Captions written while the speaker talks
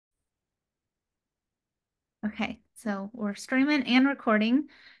Okay, so we're streaming and recording,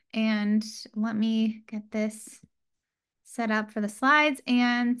 and let me get this set up for the slides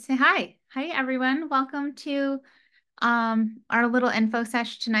and say hi. Hi, everyone. Welcome to our little info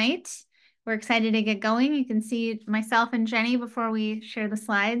sesh tonight. We're excited to get going. You can see myself and Jenny before we share the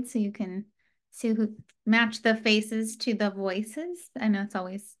slides, so you can see who match the faces to the voices. I know it's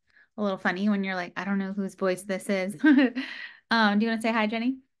always a little funny when you're like, I don't know whose voice this is. Do you want to say hi,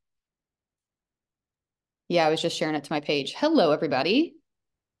 Jenny? Yeah, I was just sharing it to my page. Hello, everybody.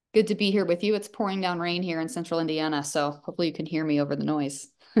 Good to be here with you. It's pouring down rain here in central Indiana, so hopefully you can hear me over the noise.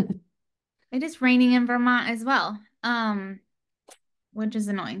 It is raining in Vermont as well, which is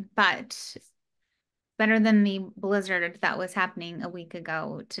annoying, but better than the blizzard that was happening a week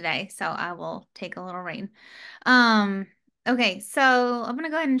ago today. So I will take a little rain. Um, okay, so I'm gonna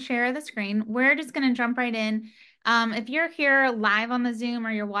go ahead and share the screen. We're just gonna jump right in. If you're here live on the Zoom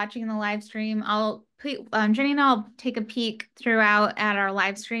or you're watching the live stream, I'll put Jenny and I'll take a peek throughout at our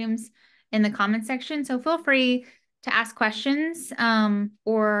live streams in the comment section. So feel free to ask questions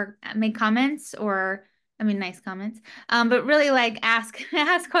or make comments or I mean nice comments. But really like ask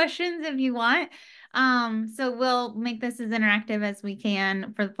ask questions if you want. So we'll make this as interactive as we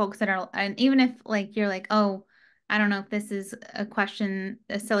can for the folks that are, and even if like you're like, oh, I don't know if this is a question,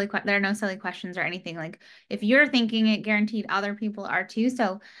 a silly question, there are no silly questions or anything. Like if you're thinking it, guaranteed other people are too.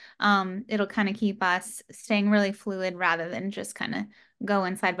 So it'll kind of keep us staying really fluid rather than just kind of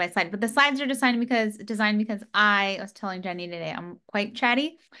going side by side. But the slides are designed because I was telling Jenny today I'm quite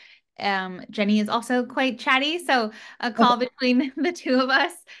chatty. Jenny is also quite chatty, so a call between the two of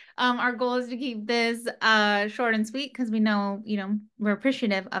us. Our goal is to keep this short and sweet because we know, we're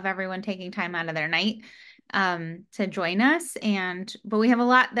appreciative of everyone taking time out of their night to join us. But we have a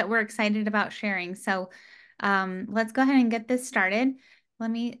lot that we're excited about sharing. So let's go ahead and get this started. Let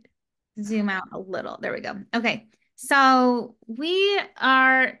me zoom out a little. There we go. Okay, so we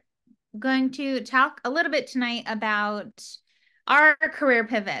are going to talk a little bit tonight about our career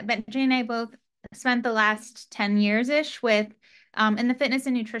pivot. But Jane and I both spent the last 10 years-ish with in the fitness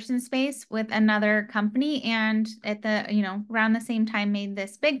and nutrition space with another company, and at the, around the same time made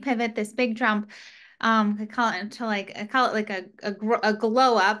this big pivot, this big jump. I call it like a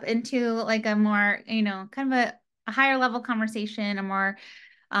glow up into like a more, kind of a higher level conversation, a more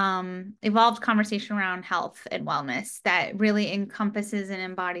evolved conversation around health and wellness that really encompasses and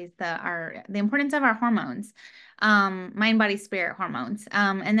embodies the importance of our hormones, mind, body, spirit hormones.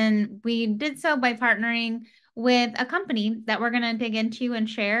 And then we did so by partnering with a company that we're going to dig into and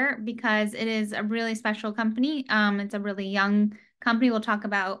share because it is a really special company. It's a really young company. We'll talk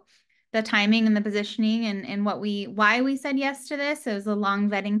about the timing and the positioning and why we said yes to this. It was a long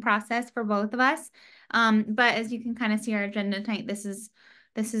vetting process for both of us. But as you can kind of see our agenda tonight, this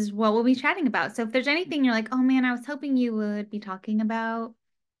is what we'll be chatting about. So if there's anything you're like, oh man, I was hoping you would be talking about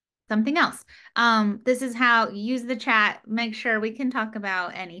something else. This is how you use the chat. Make sure we can talk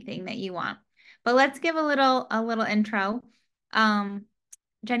about anything that you want. But let's give a little intro. Um,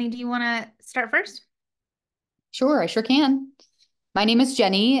 Jenny, do you want to start first? Sure, I sure can. My name is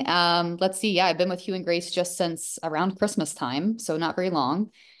Jenny. Let's see. Yeah, I've been with Hugh and Grace just since around Christmas time, so not very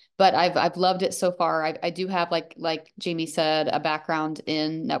long, but I've loved it so far. I do have like Jamie said, a background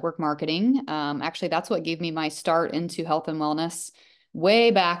in network marketing. Actually, that's what gave me my start into health and wellness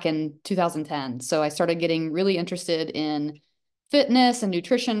way back in 2010. So I started getting really interested in fitness and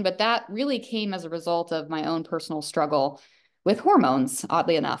nutrition, but that really came as a result of my own personal struggle with hormones,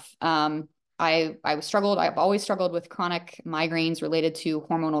 oddly enough. I've always struggled with chronic migraines related to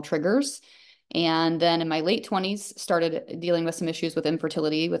hormonal triggers. And then in my late 20s, started dealing with some issues with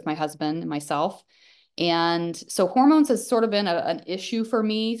infertility with my husband and myself. And so hormones has sort of been an issue for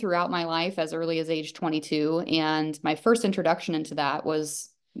me throughout my life as early as age 22. And my first introduction into that was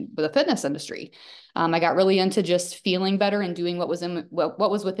the fitness industry. I got really into just feeling better and doing what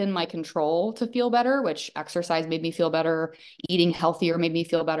was within my control to feel better, which exercise made me feel better, eating healthier made me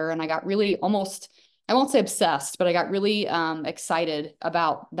feel better. And I got really almost, I won't say obsessed, but I got really excited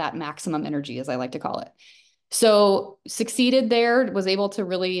about that maximum energy, as I like to call it. So succeeded there, was able to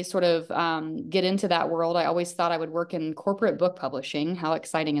really sort of get into that world. I always thought I would work in corporate book publishing. How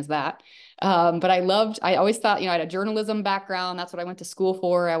exciting is that? But I always thought, I had a journalism background. That's what I went to school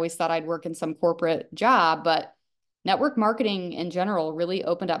for. I always thought I'd work in some corporate job, but network marketing in general really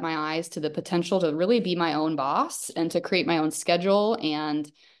opened up my eyes to the potential to really be my own boss and to create my own schedule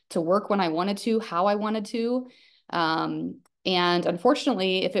and to work when I wanted to, how I wanted to. And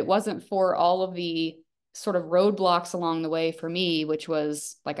unfortunately, if it wasn't for all of the sort of roadblocks along the way for me, which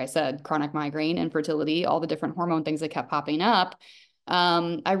was, like I said, chronic migraine, infertility, all the different hormone things that kept popping up.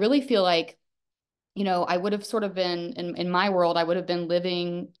 I really feel like I would have sort of been in my world, I would have been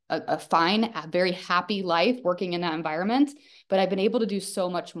living a fine, a very happy life working in that environment. But I've been able to do so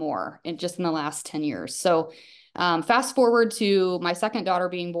much more in the last 10 years. So fast forward to my second daughter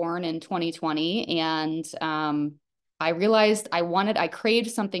being born in 2020. And I realized I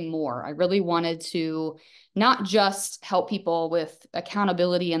craved something more. I really wanted to not just help people with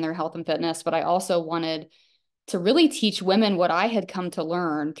accountability in their health and fitness, but I also wanted to really teach women what I had come to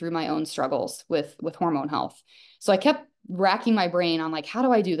learn through my own struggles with hormone health. So I kept racking my brain on like, how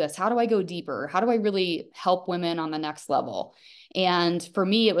do I do this? How do I go deeper? How do I really help women on the next level? And for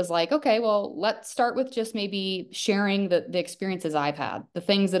me, it was like, okay, well, let's start with just maybe sharing the experiences I've had, the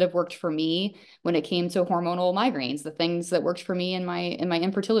things that have worked for me when it came to hormonal migraines, the things that worked for me in my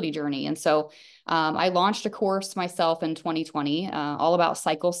infertility journey. And so I launched a course myself in 2020, all about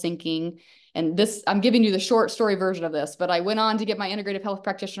cycle syncing. And this, I'm giving you the short story version of this, but I went on to get my integrative health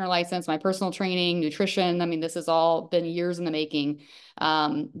practitioner license, my personal training, nutrition. I mean, this has all been years in the making.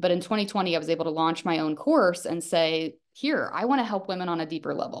 But in 2020, I was able to launch my own course and say, here, I want to help women on a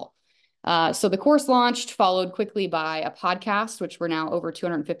deeper level. So the course launched, followed quickly by a podcast, which we're now over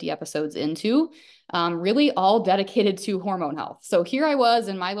 250 episodes into, really all dedicated to hormone health. So here I was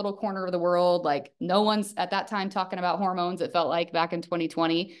in my little corner of the world, like no one's at that time talking about hormones, it felt like back in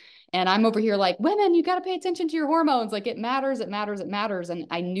 2020. And I'm over here like, women, you got to pay attention to your hormones. Like it matters, it matters, it matters. And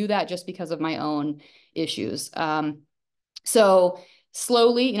I knew that just because of my own issues. So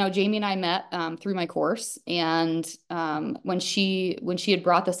slowly, Jamie and I met through my course. And when she had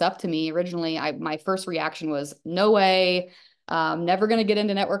brought this up to me originally, my first reaction was, no way. Never going to get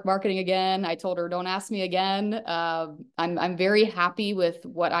into network marketing again. I told her, don't ask me again. I'm very happy with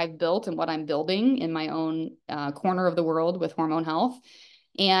what I've built and what I'm building in my own corner of the world with hormone health.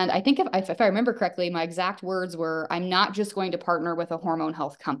 And I think if I remember correctly, my exact words were, I'm not just going to partner with a hormone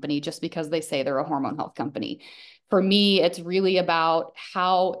health company just because they say they're a hormone health company. For me, it's really about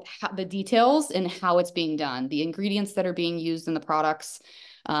how the details and how it's being done, the ingredients that are being used in the products,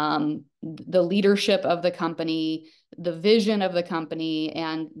 the leadership of the company, the vision of the company,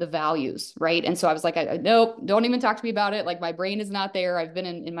 and the values, right? And so I was like, nope, don't even talk to me about it. Like my brain is not there. I've been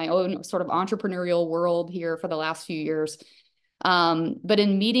in my own sort of entrepreneurial world here for the last few years. But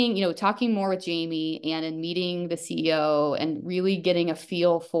in meeting, talking more with Jamie and in meeting the CEO and really getting a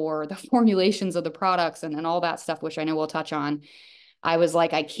feel for the formulations of the products and all that stuff, which I know we'll touch on, I was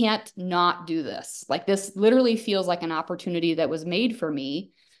like, I can't not do this. Like this literally feels like an opportunity that was made for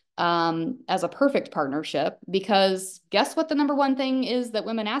me as a perfect partnership, because guess what the number one thing is that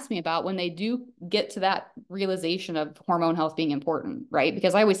women ask me about when they do get to that realization of hormone health being important, right?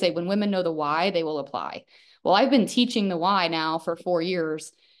 Because I always say when women know the why, they will apply. Well, I've been teaching the why now for 4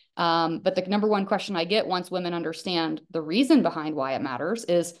 years. But the number one question I get once women understand the reason behind why it matters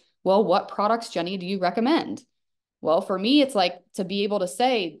is, well, what products, Jenny, do you recommend? Well, for me, it's like to be able to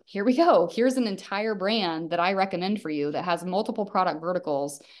say, here we go. Here's an entire brand that I recommend for you that has multiple product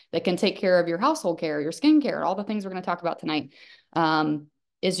verticals that can take care of your household care, your skincare, all the things we're going to talk about tonight,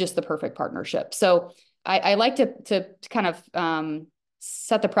 is just the perfect partnership. So I like to kind of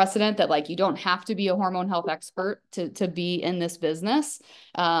set the precedent that like you don't have to be a hormone health expert to be in this business.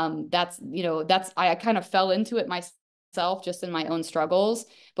 I kind of fell into it myself just in my own struggles.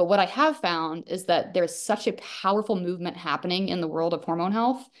 But what I have found is that there's such a powerful movement happening in the world of hormone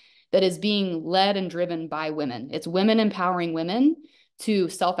health that is being led and driven by women. It's women empowering women to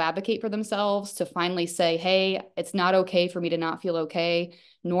self-advocate for themselves, to finally say, hey, it's not okay for me to not feel okay.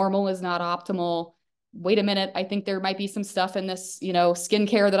 Normal is not optimal. Wait a minute, I think there might be some stuff in this,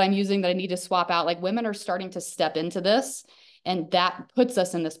 skincare that I'm using that I need to swap out. Like women are starting to step into this. And that puts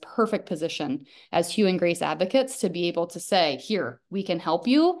us in this perfect position as Hugh and Grace advocates to be able to say, here, we can help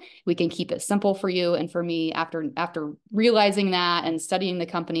you. We can keep it simple for you. And for me, after realizing that and studying the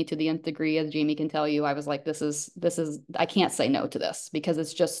company to the nth degree, as Jamie can tell you, I was like, this is, I can't say no to this because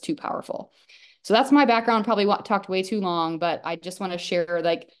it's just too powerful. So that's my background. Probably talked way too long, but I just want to share,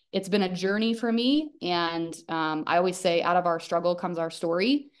 like, it's been a journey for me. And I always say out of our struggle comes our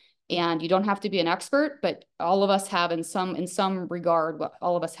story. And you don't have to be an expert, but all of us have in some regard,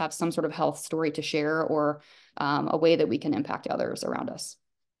 all of us have some sort of health story to share or a way that we can impact others around us.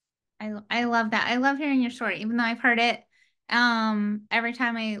 I love that. I love hearing your story, even though I've heard it every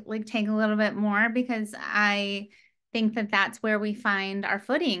time I like take a little bit more, because I think that that's where we find our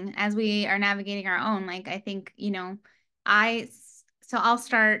footing as we are navigating our own. Like I think, I so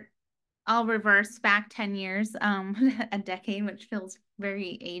I'll reverse back 10 years, a decade, which feels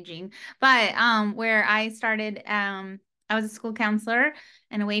very aging. But where I started, I was a school counselor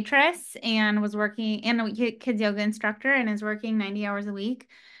and a waitress and was working and a kids yoga instructor and is working 90 hours a week.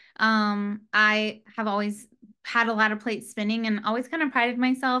 I have always had a lot of plates spinning and always kind of prided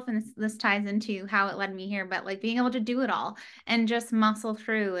myself, and this ties into how it led me here, but like being able to do it all and just muscle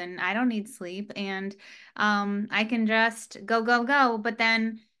through, and I don't need sleep, and I can just go, go, go. But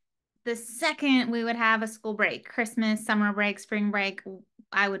then the second we would have a school break, Christmas, summer break, spring break,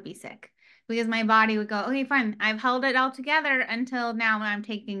 I would be sick because my body would go, okay, fine. I've held it all together until now I'm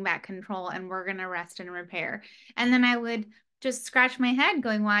taking back control and we're going to rest and repair. And then I would just scratch my head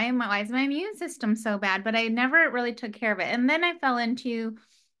going, why is my immune system so bad? But I never really took care of it. And then I fell into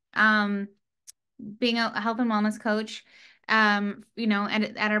um, being a health and wellness coach, at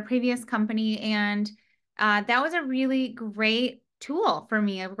our previous company. And that was a really great tool for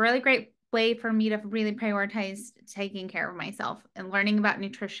me, a really great way for me to really prioritize taking care of myself and learning about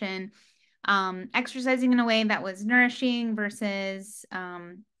nutrition, exercising in a way that was nourishing versus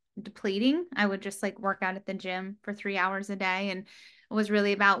depleting. I would just like work out at the gym for 3 hours a day, and it was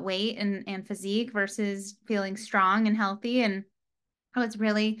really about weight and physique versus feeling strong and healthy. And it was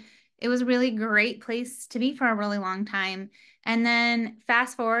a really great place to be for a really long time. And then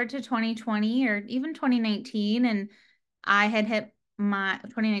fast forward to 2020 or even 2019, and I had hit my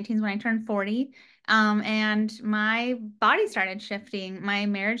 2019 is when I turned 40. And my body started shifting. My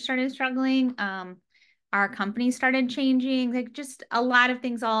marriage started struggling. Our company started changing, like just a lot of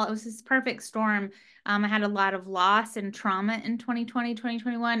things all, it was this perfect storm. I had a lot of loss and trauma in 2020,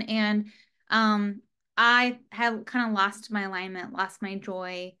 2021. And I had kind of lost my alignment, lost my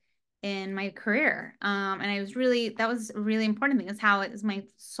joy in my career. And that was really important because how it is my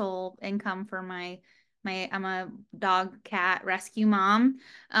sole income for I'm a dog cat rescue mom.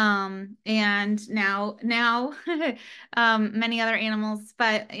 And now, many other animals,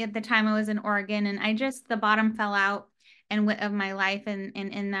 but at the time I was in Oregon and the bottom fell out of my life, and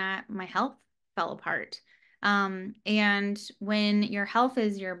in that my health fell apart. And when your health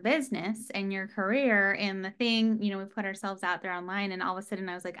is your business and your career and the thing, we put ourselves out there online, and all of a sudden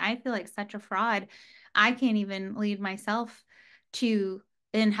I was like, I feel like such a fraud. I can't even lead myself to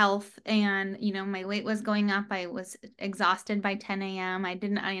in health. And, my weight was going up. I was exhausted by 10 a.m.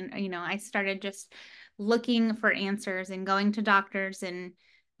 I started just looking for answers and going to doctors and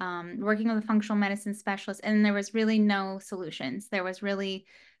working with a functional medicine specialist. And there was really no solutions. There was really,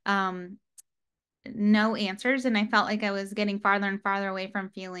 no answers. And I felt like I was getting farther and farther away from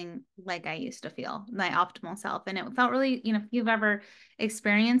feeling like I used to feel, my optimal self. And it felt really, if you've ever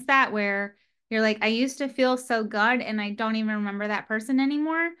experienced that where you're like, I used to feel so good and I don't even remember that person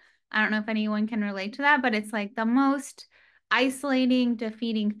anymore. I don't know if anyone can relate to that, but it's like the most isolating,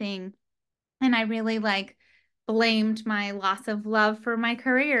 defeating thing. And I really like blamed my loss of love for my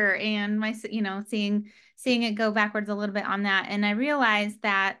career and seeing it go backwards a little bit on that. And I realized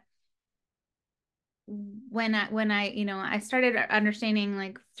that when I started understanding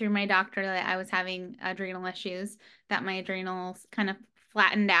like through my doctor that I was having adrenal issues, that my adrenals kind of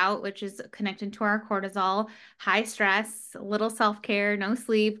flattened out, which is connected to our cortisol, high stress, little self-care, no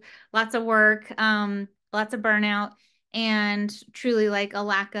sleep, lots of work, lots of burnout, and truly like a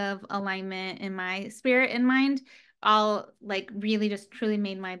lack of alignment in my spirit and mind, all like really just truly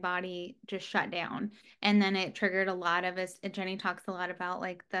made my body just shut down. And then it triggered a lot of, as Jenny talks a lot about,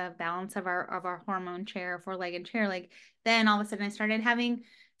 like the balance of our hormone chair, four-legged chair. Like then all of a sudden I started having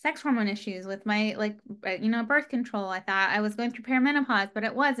sex hormone issues with my birth control. I thought I was going through perimenopause, but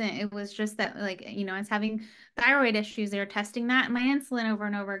it wasn't. It was just that like, I was having thyroid issues. They were testing that and my insulin over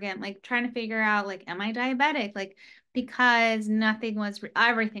and over again, like trying to figure out like, am I diabetic? Like because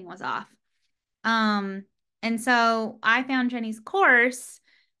everything was off. Um, and so I found Jenny's course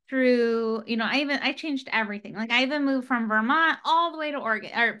through, I changed everything. Like I even moved from Vermont all the way to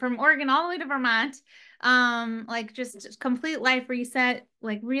Oregon, or from Oregon all the way to Vermont. Like just complete life reset,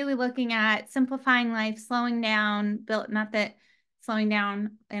 like really looking at simplifying life, slowing down, not that slowing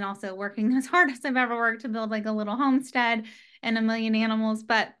down and also working as hard as I've ever worked to build like a little homestead and a million animals,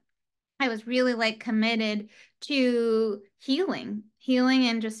 but I was really like committed to healing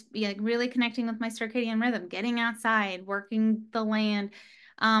and just be like really connecting with my circadian rhythm, getting outside, working the land,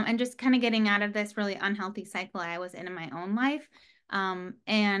 and just kind of getting out of this really unhealthy cycle I was in my own life, and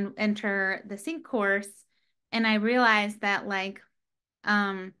enter the sync course. And I realized that like,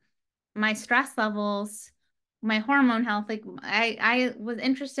 um, my stress levels, my hormone health, like I was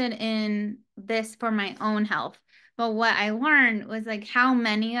interested in this for my own health. But what I learned was like how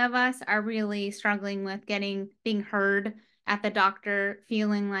many of us are really struggling with being heard at the doctor,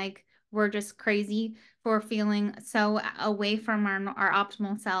 feeling like we're just crazy for feeling so away from our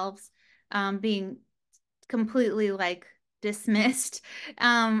optimal selves, being completely like dismissed.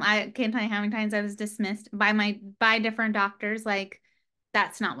 I can't tell you how many times I was dismissed by different doctors, like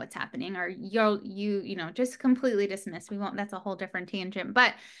that's not what's happening, or you know, just completely dismiss. We won't, that's a whole different tangent.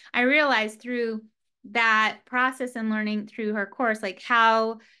 But I realized through that process and learning through her course, like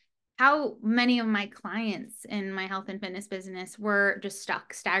how many of my clients in my health and fitness business were just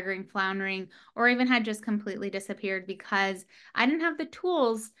stuck, staggering, floundering, or even had just completely disappeared because I didn't have the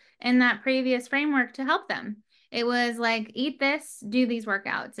tools in that previous framework to help them. It was like, eat this, do these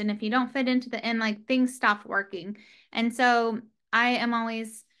workouts. And if you don't fit into the, and like things stopped working. And so I am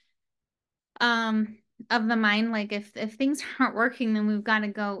always of the mind, like if things aren't working, then we've got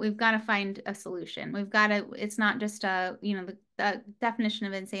to find a solution. We've got to, it's not just a, you know, the definition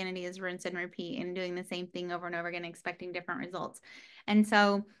of insanity is rinse and repeat and doing the same thing over and over again, expecting different results. And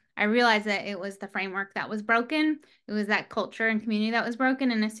so I realized that it was the framework that was broken. It was that culture and community that was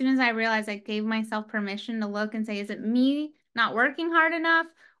broken. And as soon as I realized, I gave myself permission to look and say, is it me not working hard enough,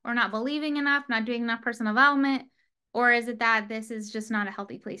 or not believing enough, not doing enough personal development? Or is it that this is just not a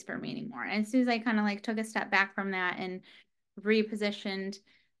healthy place for me anymore? And as soon as I kind of like took a step back from that and repositioned,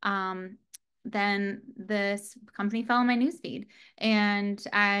 then this company fell in my newsfeed. And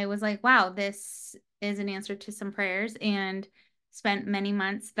I was like, wow, this is an answer to some prayers, and spent many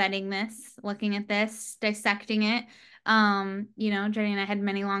months vetting this, looking at this, dissecting it. You know, Jenny and I had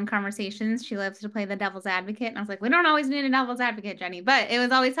many long conversations. She loves to play the devil's advocate. And I was like, we don't always need a devil's advocate, Jenny, but it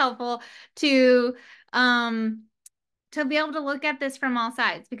was always helpful to um to be able to look at this from all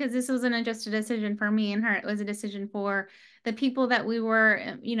sides, because this wasn't just a decision for me and her. It was a decision for the people that we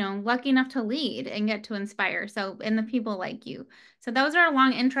were, you know, lucky enough to lead and get to inspire. So, and the people like you. So those are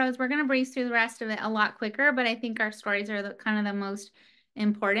long intros. We're going to breeze through the rest of it a lot quicker, but I think our stories are the kind of the most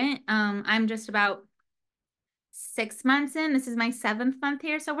important. I'm just about 6 months in. This is my 7th month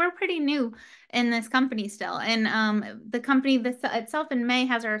here. So we're pretty new in this company still. And the company itself in May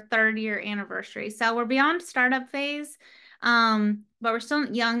has our 3rd-year anniversary. So we're beyond startup phase. But we're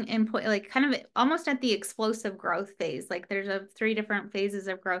still young and like kind of almost at the explosive growth phase. Like there's 3 different phases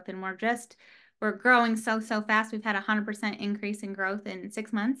of growth, and we're growing so fast. We've had 100% increase in growth in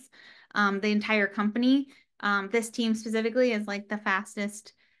 6 months. The entire company, this team specifically, is like the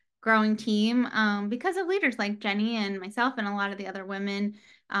fastest growing team, because of leaders like Jenny and myself and a lot of the other women.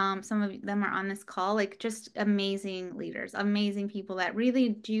 Some of them are on this call, like just amazing leaders, amazing people that really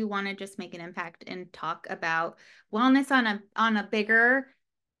do want to just make an impact and talk about wellness on a bigger,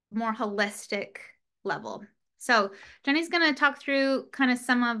 more holistic level. So Jenny's going to talk through kind of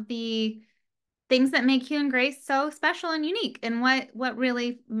some of the things that make Hugh and Grace so special and unique, and what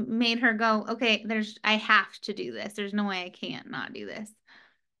really made her go, okay, I have to do this. There's no way I can't not do this.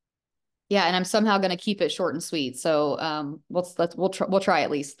 Yeah, and I'm somehow going to keep it short and sweet. So we'll try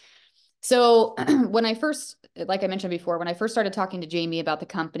at least. So when I first, like I mentioned before, when I first started talking to Jamie about the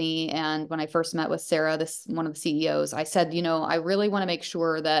company, and when I first met with Sarah, this one of the CEOs, I said, you know, I really want to make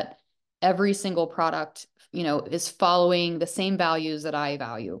sure that every single product, you know, is following the same values that I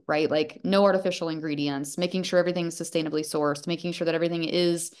value, right? Like no artificial ingredients, making sure everything's sustainably sourced, making sure that everything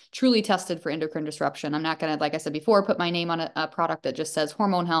is truly tested for endocrine disruption. I'm not going to, like I said before, put my name on a product that just says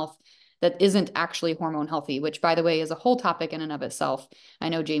Hormone Health that isn't actually hormone healthy, which by the way, is a whole topic in and of itself. I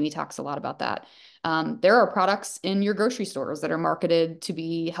know Jamie talks a lot about that. There are products in your grocery stores that are marketed to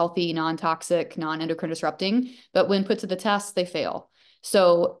be healthy, non-toxic, non-endocrine disrupting, but when put to the test, they fail.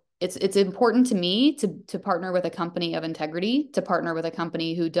 So it's important to me to partner with a company of integrity, to partner with a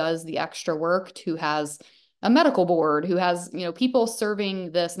company who does the extra work, who has a medical board, who has, you know, people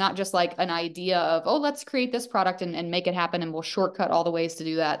serving this, not just like an idea of, oh, let's create this product and make it happen, and we'll shortcut all the ways to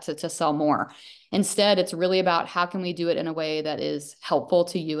do that to sell more. Instead, it's really about how can we do it in a way that is helpful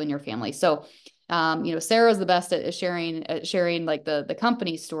to you and your family. So, you know, Sarah's the best at sharing like the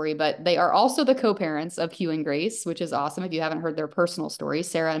company story, but they are also the co-parents of Hugh and Grace, which is awesome. If you haven't heard their personal stories,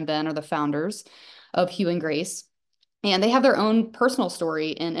 Sarah and Ben are the founders of Hugh and Grace, and they have their own personal story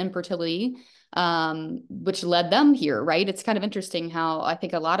in infertility, which led them here, right? It's kind of interesting how I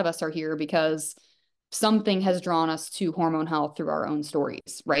think a lot of us are here because something has drawn us to hormone health through our own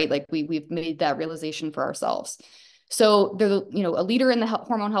stories, right? Like we've made that realization for ourselves. So they're, you know, a leader in the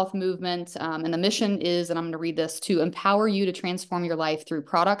hormone health movement, and the mission is, and I'm going to read this, to empower you to transform your life through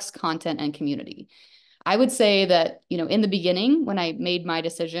products, content, and community. I would say that, you know, in the beginning, when I made my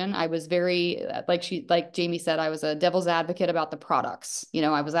decision, I was very, like Jamie said, I was a devil's advocate about the products. You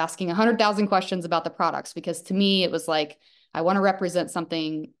know, I was asking 100,000 questions about the products because to me, it was like, I want to represent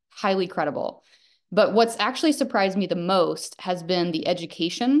something highly credible. But what's actually surprised me the most has been the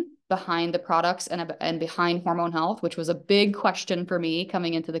education behind the products and behind hormone health, which was a big question for me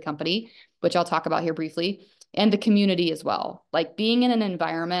coming into the company, which I'll talk about here briefly, and the community as well. Like being in an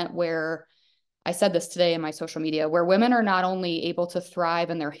environment where I said this today in my social media, where women are not only able to thrive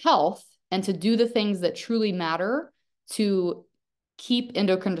in their health and to do the things that truly matter to keep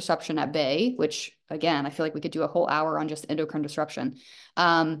endocrine disruption at bay, which again, I feel like we could do a whole hour on just endocrine disruption.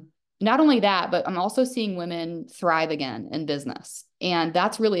 Not only that, but I'm also seeing women thrive again in business. And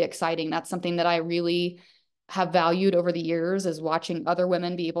that's really exciting. That's something that I really have valued over the years, is watching other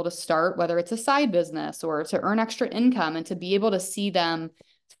women be able to start, whether it's a side business or to earn extra income, and to be able to see them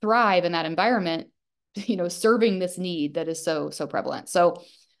thrive in that environment, serving this need that is so prevalent. So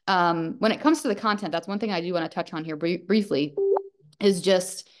when it comes to the content, that's one thing I do want to touch on here briefly, is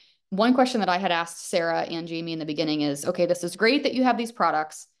just one question that I had asked Sarah and Jamie in the beginning is, okay, this is great that you have these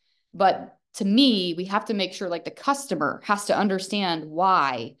products, but to me, we have to make sure like the customer has to understand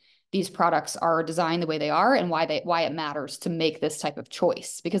why these products are designed the way they are and why it matters to make this type of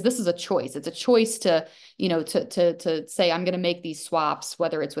choice, because this is a choice. It's a choice to, to say, I'm going to make these swaps,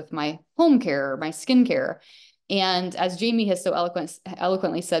 whether it's with my home care or my skincare. And as Jamie has so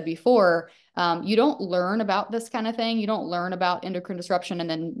eloquently said before, you don't learn about this kind of thing. You don't learn about endocrine disruption and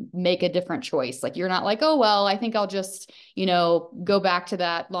then make a different choice. Like, you're not like, oh, well, I think I'll just, go back to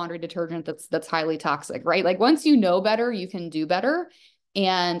that laundry detergent that's highly toxic, right? Like, once you know better, you can do better.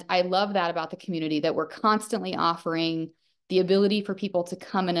 And I love that about the community, that we're constantly offering the ability for people to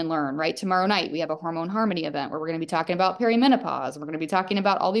come in and learn, right? Tomorrow night, we have a Hormone Harmony event where we're going to be talking about perimenopause. We're going to be talking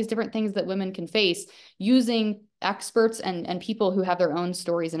about all these different things that women can face using experts and people who have their own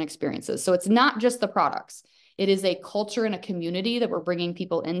stories and experiences. So it's not just the products. It is a culture and a community that we're bringing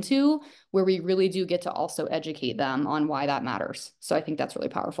people into, where we really do get to also educate them on why that matters. So I think that's really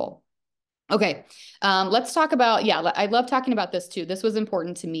powerful. Okay, let's talk about, I love talking about this too. This was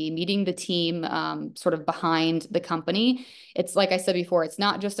important to me, meeting the team sort of behind the company. It's like I said before, it's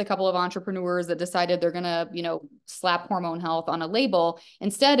not just a couple of entrepreneurs that decided they're going to, slap Hormone Health on a label.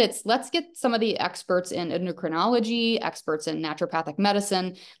 Instead, it's let's get some of the experts in endocrinology, experts in naturopathic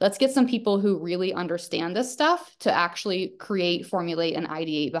medicine. Let's get some people who really understand this stuff to actually create, formulate, and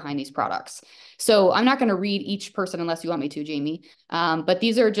ideate behind these products. So I'm not going to read each person unless you want me to, Jamie. But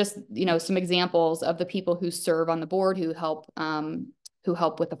these are just, some examples of the people who serve on the board, who help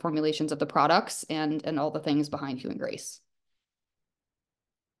with the formulations of the products and all the things behind Hugh and Grace.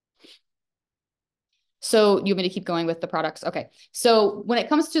 So you want me to keep going with the products? Okay. So when it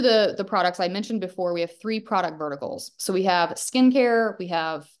comes to the products, I mentioned before, we have 3 product verticals. So we have skincare, we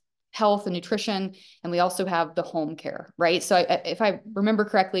have health and nutrition, and we also have the home care, right? So if I remember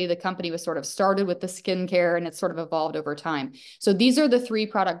correctly, the company was sort of started with the skincare and it's sort of evolved over time. So these are the 3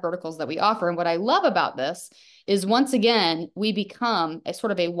 product verticals that we offer. And what I love about this is, once again, we become a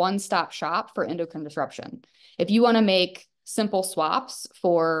sort of a one-stop shop for endocrine disruption. If you want to make simple swaps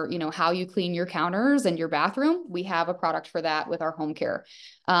for, how you clean your counters and your bathroom, we have a product for that with our home care.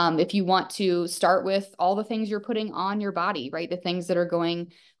 If you want to start with all the things you're putting on your body, right? The things that are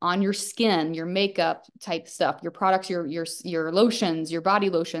going on your skin, your makeup type stuff, your products, your lotions, your body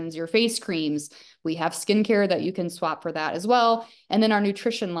lotions, your face creams, we have skincare that you can swap for that as well. And then our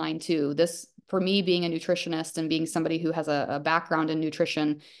nutrition line too. This, for me, being a nutritionist and being somebody who has a background in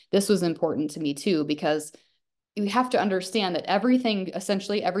nutrition, this was important to me too, because you have to understand that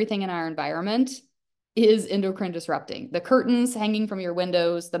essentially everything in our environment is endocrine disrupting. The curtains hanging from your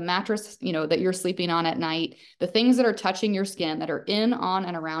windows, the mattress, that you're sleeping on at night, the things that are touching your skin, that are in, on,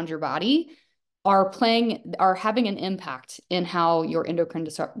 and around your body, are having an impact in how your endocrine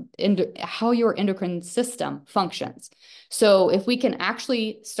system functions. So if we can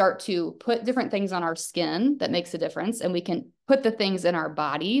actually start to put different things on our skin, that makes a difference, and we can put the things in our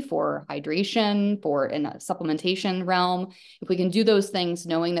body for hydration, for in a supplementation realm, if we can do those things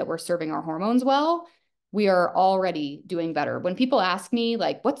knowing that we're serving our hormones well, we are already doing better. When people ask me,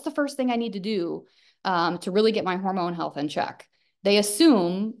 like, what's the first thing I need to do to really get my hormone health in check? They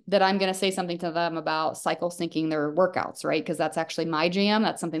assume that I'm going to say something to them about cycle syncing their workouts, right? Because that's actually my jam.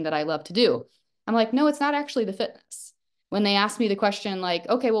 That's something that I love to do. I'm like, no, it's not actually the fitness. When they ask me the question like,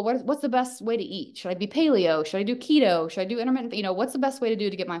 okay, well, what's the best way to eat? Should I be paleo? Should I do keto? Should I do intermittent? What's the best way to do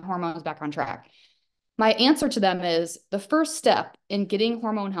to get my hormones back on track? My answer to them is, the first step in getting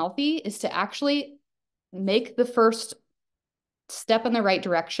hormone healthy is to actually make the first step in the right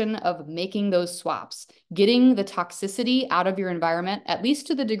direction of making those swaps, getting the toxicity out of your environment, at least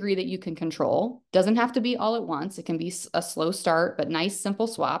to the degree that you can control. Doesn't have to be all at once. It can be a slow start, but nice, simple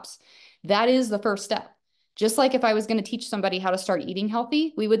swaps. That is the first step. Just like if I was going to teach somebody how to start eating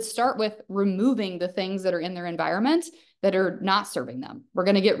healthy, we would start with removing the things that are in their environment that are not serving them. We're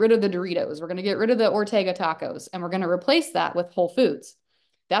going to get rid of the Doritos. We're going to get rid of the Ortega tacos, and we're going to replace that with whole foods.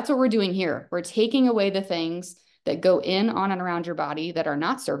 That's what we're doing here. We're taking away the things that go in, on, and around your body that are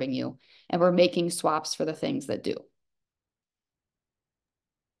not serving you. And we're making swaps for the things that do.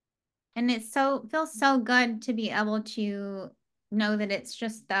 And it's so feels so good to be able to know that it's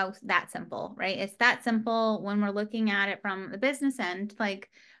just that simple, right? It's that simple when we're looking at it from the business end, like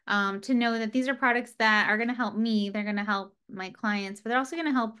to know that these are products that are going to help me, they're going to help my clients, but they're also going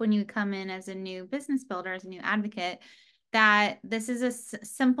to help when you come in as a new business builder, as a new advocate, that this is a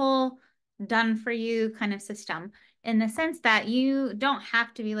simple, done for you kind of system in the sense that you don't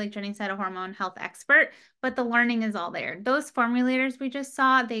have to be, like Jenny said, a hormone health expert, but the learning is all there. Those formulators we just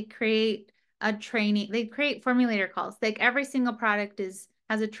saw, they create a training, they create formulator calls. Like every single product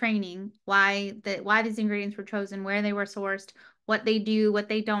has a training, why these ingredients were chosen, where they were sourced, what they do, what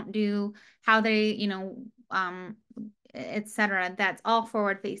they don't do, how they, etc. That's all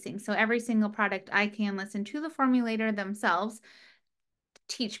forward facing. So every single product I can listen to the formulator themselves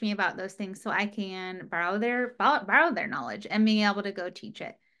teach me about those things so I can borrow their knowledge and being able to go teach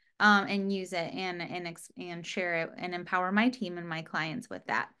it and use it and share it and empower my team and my clients with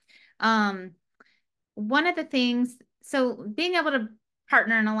that. One of the things, so being able to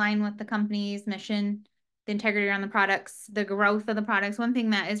partner and align with the company's mission, the integrity around the products, the growth of the products. One thing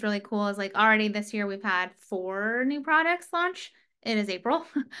that is really cool is like already this year we've had 4 new products launch. It is April.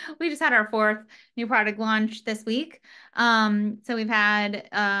 We just had our 4th new product launch this week. So we've had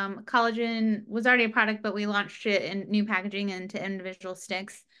collagen was already a product, but we launched it in new packaging into individual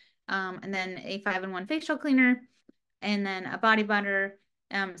sticks. And then a 5-in-1 facial cleaner, and then a body butter.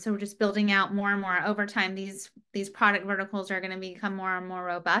 So we're just building out more and more over time. These product verticals are going to become more and more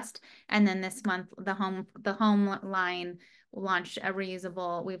robust. And then this month, the home line launched a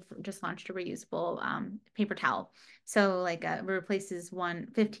reusable. We've just launched a reusable paper towel. So like replaces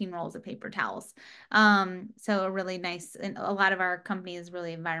 15 rolls of paper towels. So a really nice, and a lot of our company is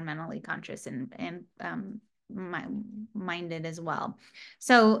really environmentally conscious and minded as well.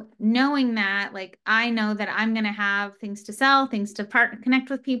 So knowing that, like, I know that I'm going to have things to sell, things to connect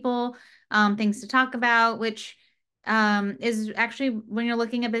with people, things to talk about, which is actually when you're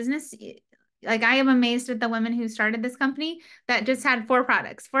looking at business, like I am amazed at the women who started this company that just had 4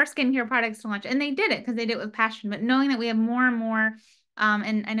 skincare products to launch, and they did it because they did it with passion. But knowing that we have more and more,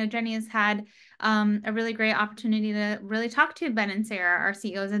 and I know Jenny has had a really great opportunity to really talk to Ben and Sarah, our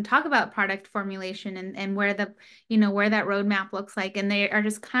CEOs, and talk about product formulation and where where that roadmap looks like. And they are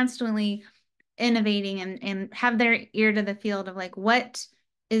just constantly innovating and have their ear to the field of like, what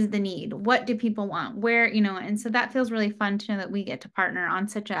is the need? What do people want? Where, and so that feels really fun to know that we get to partner on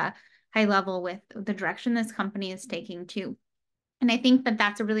such a high level with the direction this company is taking too. And I think that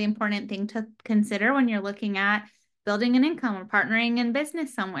that's a really important thing to consider when you're looking at building an income or partnering in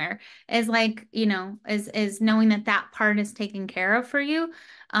business somewhere, is like, is knowing that that part is taken care of for you.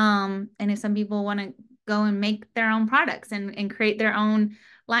 And if some people want to go and make their own products and create their own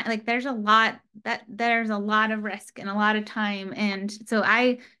line, like there's a lot of risk and a lot of time. And so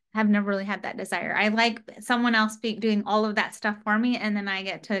I have never really had that desire. I like someone else doing all of that stuff for me, and then I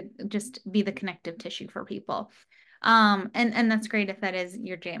get to just be the connective tissue for people. And that's great if that is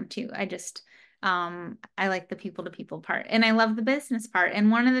your jam too. I like the people to people part, and I love the business part. And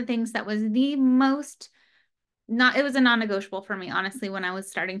one of the things that was the most it was a non-negotiable for me, honestly, when I was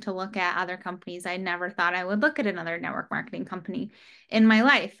starting to look at other companies. I never thought I would look at another network marketing company in my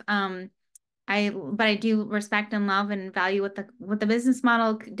life. But I do respect and love and value what the business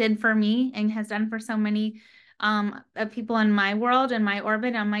model did for me and has done for so many of people in my world and my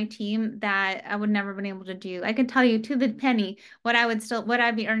orbit on my team that I would never have been able to do. I can tell you to the penny what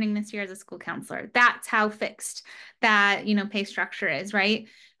I'd be earning this year as a school counselor. That's how fixed that, pay structure is, right?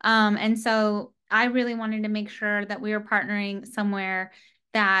 And so I really wanted to make sure that we were partnering somewhere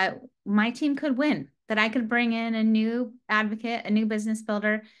that my team could win, that I could bring in a new advocate, a new business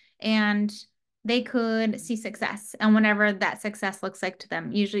builder, and they could see success and whatever that success looks like to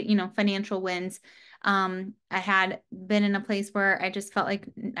them. Usually, financial wins. I had been in a place where I just felt like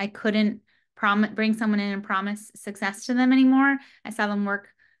I couldn't bring someone in and promise success to them anymore. I saw them work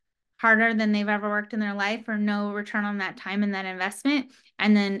harder than they've ever worked in their life for no return on that time and that investment,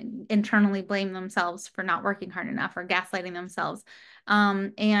 and then internally blame themselves for not working hard enough or gaslighting themselves.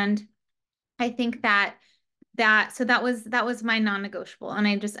 And I think that was my non-negotiable, and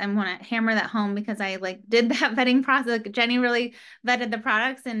I want to hammer that home because I did that vetting process. Like, Jenny really vetted the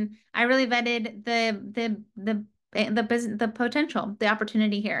products, and I really vetted the business, the potential, the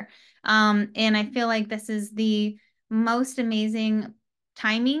opportunity here. And I feel like this is the most amazing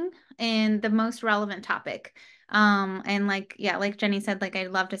timing and the most relevant topic. And like Jenny said,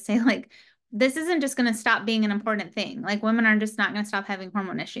 I'd love to say this isn't just going to stop being an important thing. Like women are just not going to stop having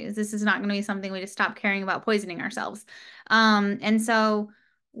hormone issues. This is not going to be something we just stop caring about poisoning ourselves. And so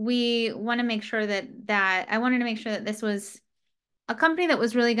we want to make sure that I wanted to make sure that this was a company that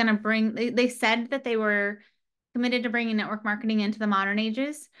was really going to bring, they said that they were committed to bringing network marketing into the modern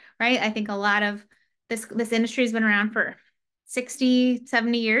ages, right? I think a lot of this industry has been around for 60,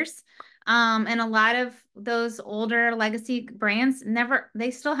 70 years. And a lot of those older legacy brands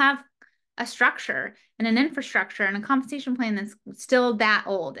they still have a structure and an infrastructure and a compensation plan that's still that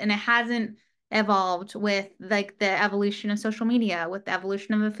old. And it hasn't evolved with like the evolution of social media, with the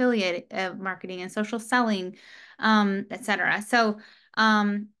evolution of affiliate marketing and social selling, et cetera. So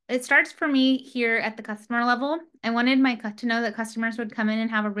it starts for me here at the customer level. I wanted to know that customers would come in and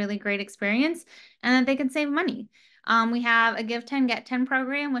have a really great experience and that they could save money. We have a give 10, get 10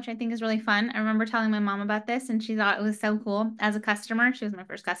 program, which I think is really fun. I remember telling my mom about this and she thought it was so cool as a customer. She was my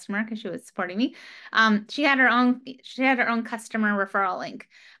first customer because she was supporting me. She had her own customer referral link.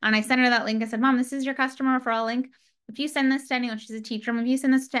 And I sent her that link. I said, Mom, this is your customer referral link. If you send this to anyone, she's a teacher, if you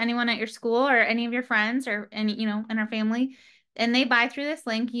send this to anyone at your school or any of your friends or any, in our family, and they buy through this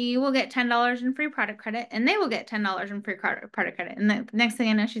link, you will get $10 in free product credit and they will get $10 in free product credit. And the next thing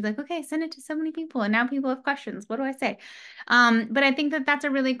I know, she's like, okay, send it to so many people. And now people have questions. What do I say? But I think that that's a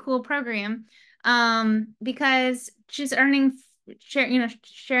really cool program because she's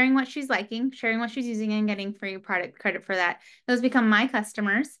sharing what she's liking, sharing what she's using and getting free product credit for that. Those become my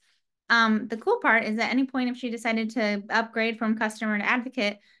customers. The cool part is at any point, if she decided to upgrade from customer to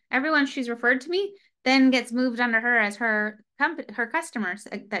advocate, everyone she's referred to me then gets moved under her as her customers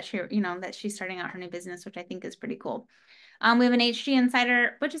that she's starting out her new business, which I think is pretty cool. We have an HG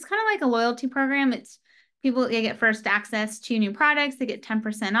Insider, which is kind of like a loyalty program. It's people, they get first access to new products. They get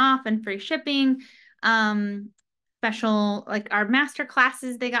 10% off and free shipping. Special, like our master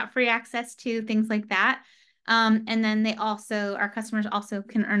classes, they got free access to, things like that. And then our customers also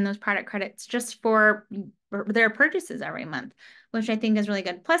can earn those product credits just for their purchases every month, which I think is really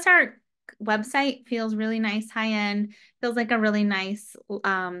good. Plus our website feels really nice, high end, feels like a really nice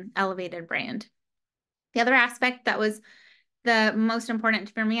elevated brand. The other aspect that was the most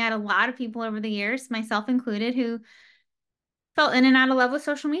important for me, I had a lot of people over the years, myself included, who fell in and out of love with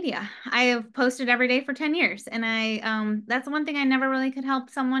social media. I have posted every day for 10 years. And that's one thing I never really could help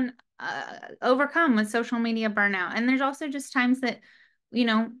someone overcome with social media burnout. And there's also just times that, you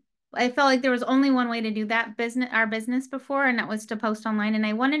know, I felt like there was only one way to do our business before, and that was to post online. And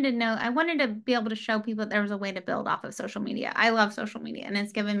I wanted to be able to show people that there was a way to build off of social media. I love social media and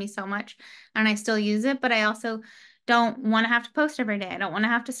it's given me so much and I still use it, but I also don't want to have to post every day. I don't want to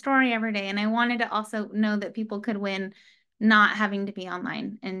have to story every day. And I wanted to also know that people could win not having to be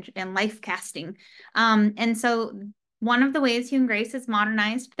online and life casting. And so one of the ways Hugh Grace has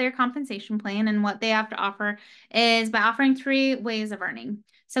modernized their compensation plan and what they have to offer is by offering 3 ways of earning.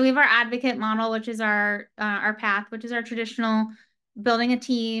 So we have our advocate model, which is our path, which is our traditional building a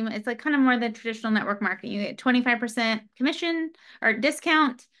team. It's like kind of more the traditional network marketing. You get 25% commission or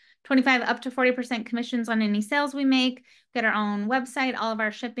discount, 25 up to 40% commissions on any sales we make. Get our own website. All of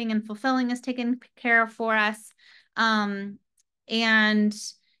our shipping and fulfilling is taken care of for us. And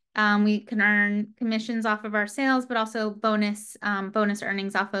we can earn commissions off of our sales, but also bonus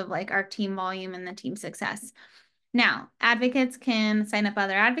earnings off of like our team volume and the team success. Now, advocates can sign up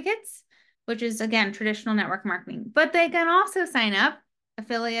other advocates, which is again, traditional network marketing, but they can also sign up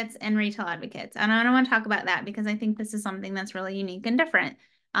affiliates and retail advocates. And I want to talk about that because I think this is something that's really unique and different.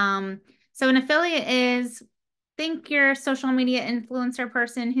 So an affiliate is, think your social media influencer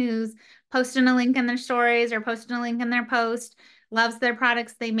person who's posting a link in their stories or posting a link in their post, loves their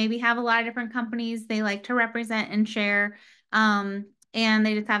products. They maybe have a lot of different companies they like to represent and share. And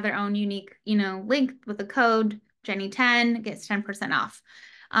they just have their own unique, link with the code Jenny10 gets 10% off.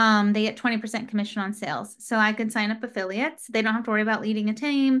 They get 20% commission on sales. So I could sign up affiliates. They don't have to worry about leading a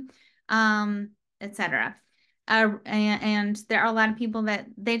team, etc. And there are a lot of people that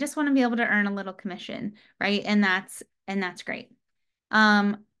they just want to be able to earn a little commission, right? And that's great.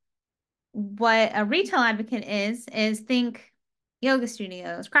 What a retail advocate is think yoga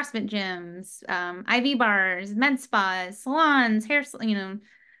studios, CrossFit gyms, IV bars, med spas, salons, hair,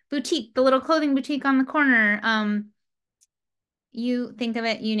 boutique, the little clothing boutique on the corner. You think of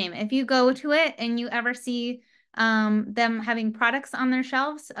it, you name it. If you go to it and you ever see them having products on their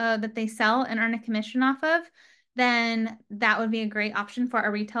shelves that they sell and earn a commission off of, then that would be a great option for a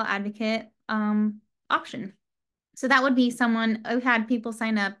retail advocate option. So that would be someone who had people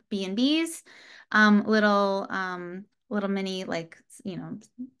sign up B&Bs, little mini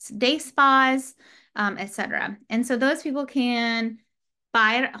day spas, etc. And so those people can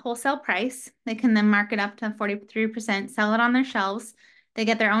buy it at wholesale price. They can then mark it up to 43%, sell it on their shelves. They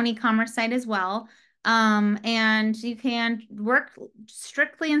get their own e-commerce site as well. And you can work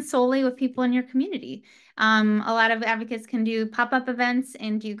strictly and solely with people in your community. A lot of advocates can do pop-up events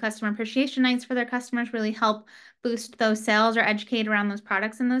and do customer appreciation nights for their customers, really help boost those sales or educate around those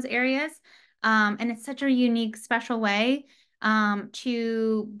products in those areas. And it's such a unique, special way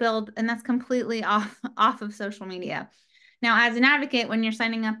to build, and that's completely off of social media. Now, as an advocate, when you're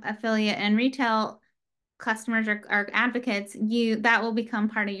signing up affiliate and retail customers or advocates, that will become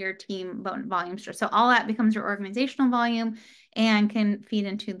part of your team volume structure. So all that becomes your organizational volume and can feed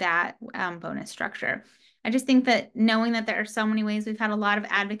into that bonus structure. I just think that knowing that there are so many ways, we've had a lot of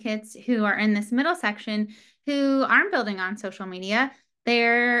advocates who are in this middle section who aren't building on social media.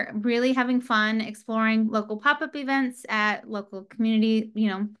 They're really having fun exploring local pop-up events at local community,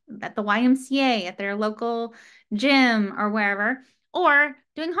 at the YMCA, at their local gym or wherever, or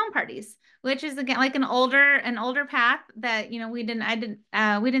doing home parties, which is again like an older path that we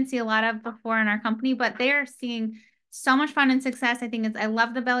didn't see a lot of before in our company, but they are seeing so much fun and success. I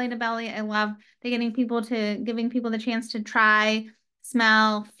love the belly to belly. I love giving people the chance to try,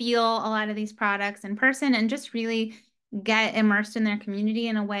 smell, feel a lot of these products in person and just really get immersed in their community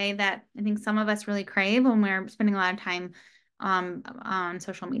in a way that I think some of us really crave when we're spending a lot of time on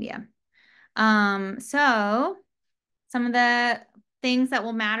social media. So some of the things that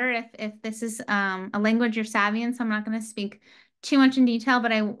will matter if this is a language you're savvy in, so I'm not going to speak too much in detail,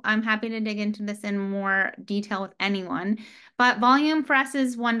 but I'm happy to dig into this in more detail with anyone. But volume for us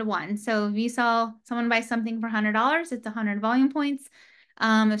is 1-to-1. So if you saw someone buy something for $100, it's 100 volume points.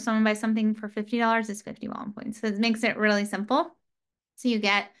 If someone buys something for $50, it's 50 volume points. So it makes it really simple. So you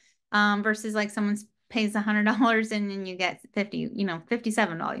get versus like someone pays $100 and then you get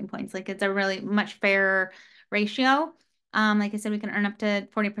 57 volume points. Like it's a really much fairer ratio. Like I said, we can earn up to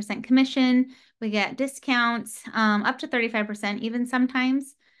 40% commission. We get discounts up to 35% even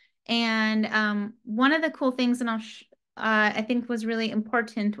sometimes. And one of the cool things, and I think was really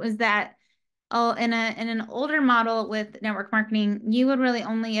important was that in an older model with network marketing, you would really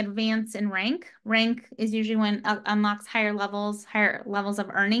only advance in rank. Rank is usually when unlocks higher levels of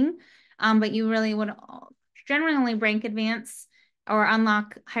earning, but you really would generally rank advance or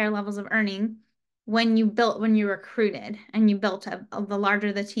unlock higher levels of earning when you recruited and you built the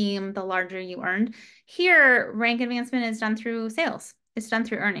larger the team, the larger you earned. Here, rank advancement is done through sales. It's done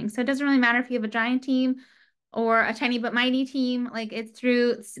through earnings. So it doesn't really matter if you have a giant team or a tiny but mighty team, like it's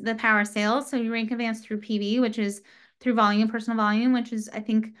through the power of sales. So you rank advance through PV, which is through volume, personal volume, which is, I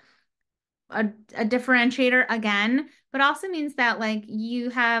think, a differentiator again, but also means that like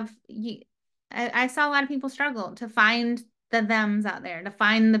I saw a lot of people struggle to find the thems out there, to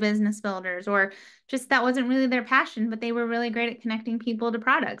find the business builders, or just that wasn't really their passion, but they were really great at connecting people to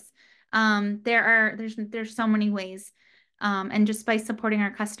products. There's so many ways. And just by supporting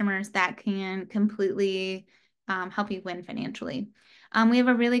our customers, that can completely help you win financially. We have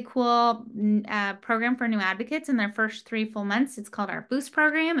a really cool program for new advocates in their first 3 full months. It's called our Boost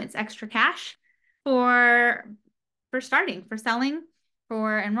program. It's extra cash for starting, for selling,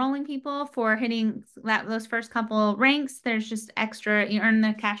 for enrolling people, for hitting those first couple ranks. There's just extra, you earn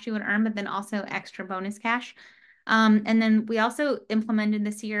the cash you would earn, but then also extra bonus cash. And then we also implemented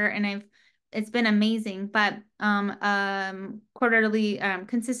this year, and it's been amazing, but quarterly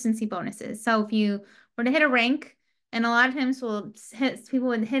consistency bonuses. So if you were to hit a rank, and a lot of times people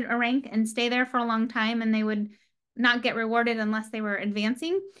would hit a rank and stay there for a long time and they would not get rewarded unless they were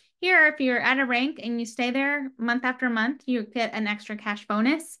advancing. Here, if you're at a rank and you stay there month after month, you get an extra cash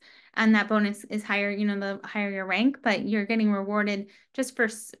bonus. And that bonus is higher, the higher your rank, but you're getting rewarded just for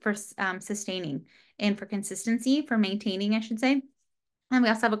sustaining and for consistency, for maintaining, I should say. And we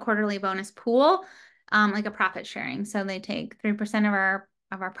also have a quarterly bonus pool, like a profit sharing. So they take 3% of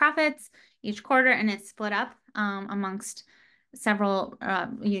our profits each quarter, and it's split up amongst several.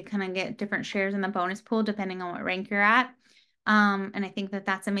 You kind of get different shares in the bonus pool depending on what rank you're at. And I think that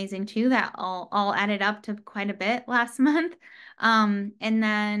that's amazing too. That all added up to quite a bit last month. And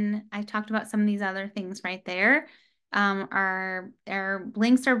then I talked about some of these other things right there. Our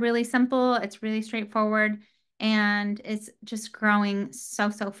links are really simple. It's really straightforward. And it's just growing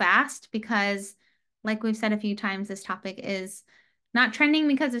so fast because, like we've said a few times, this topic is not trending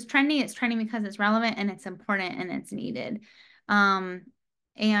because it's trendy. It's trending because it's relevant and it's important and it's needed.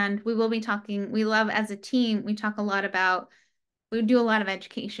 And we will be talking, we love as a team, we do a lot of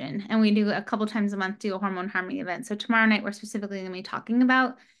education, and we do a couple times a month do a hormone harmony event. So tomorrow night, we're specifically going to be talking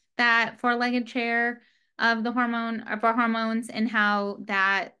about that four-legged chair of our hormones and how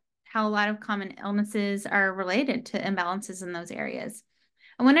a lot of common illnesses are related to imbalances in those areas.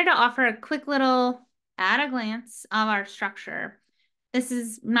 I wanted to offer a quick little at a glance of our structure. This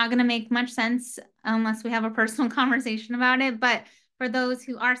is not going to make much sense unless we have a personal conversation about it. But for those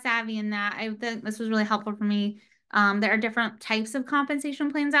who are savvy in that, I think this was really helpful for me. There are different types of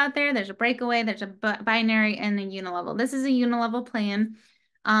compensation plans out there. There's a breakaway, there's a binary, and a unilevel. This is a unilevel plan.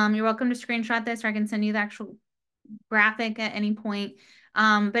 You're welcome to screenshot this, or I can send you the actual graphic at any point.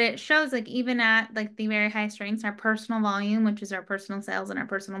 But it shows like even at like the very highest ranks, our personal volume, which is our personal sales and our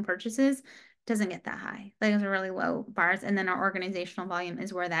personal purchases, doesn't get that high. Those are really low bars. And then our organizational volume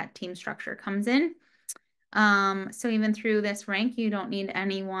is where that team structure comes in. So even through this rank, you don't need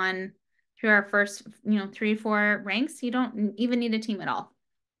anyone through our first, 3, 4 ranks. You don't even need a team at all.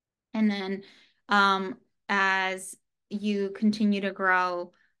 And then as you continue to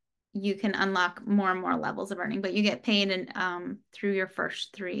grow, you can unlock more and more levels of earning, but you get paid through your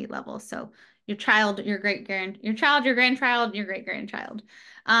first 3 levels. So your child, your child, your grandchild, your great grandchild.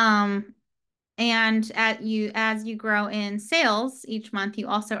 And as you grow in sales each month, we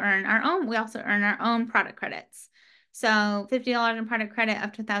also earn our own product credits. So $50 in product credit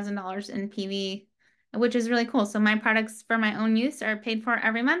up to $1,000 in PV, which is really cool. So my products for my own use are paid for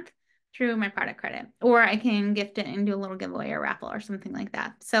every month through my product credit, or I can gift it and do a little giveaway or raffle or something like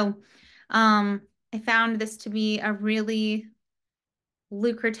that. So I found this to be a really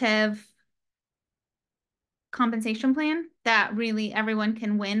lucrative compensation plan that really everyone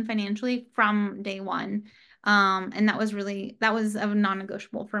can win financially from day one. And that was a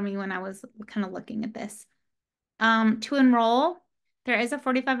non-negotiable for me when I was kind of looking at this. To enroll, there is a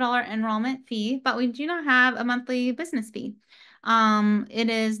 $45 enrollment fee, but we do not have a monthly business fee. It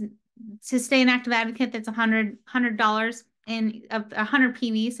is to stay an active advocate, that's $100 in 100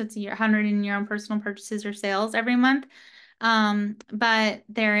 PV, so it's 100 in your own personal purchases or sales every month. But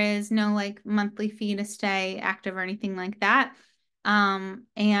there is no like monthly fee to stay active or anything like that.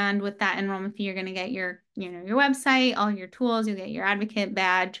 And with that enrollment fee, you're going to get your website, all your tools, you'll get your advocate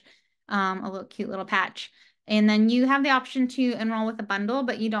badge, a little cute little patch. And then you have the option to enroll with a bundle,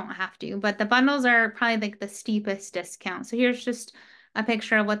 but you don't have to. But the bundles are probably like the steepest discount. So here's just a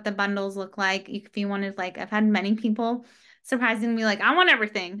picture of what the bundles look like. If you wanted, like, I've had many people surprisingly like, I want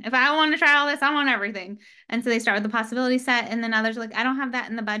everything. If I want to try all this, I want everything. And so they start with the possibility set. And then others are like, I don't have that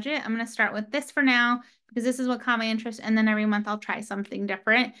in the budget. I'm going to start with this for now because this is what caught my interest. And then every month I'll try something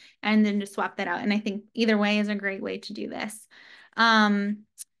different and then just swap that out. And I think either way is a great way to do this.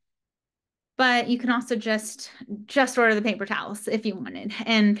 But you can also just order the paper towels if you wanted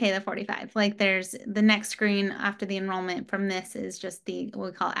and pay the $45. Like there's the next screen after the enrollment from this is just what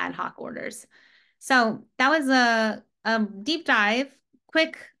we call ad hoc orders. So that was a deep dive,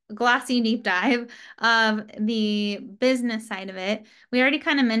 quick, glossy deep dive of the business side of it. We already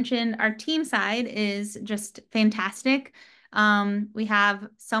kind of mentioned our team side is just fantastic. We have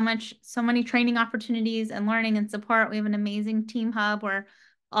so many training opportunities and learning and support. We have an amazing team hub where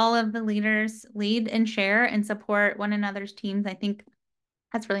all of the leaders lead and share and support one another's teams. I think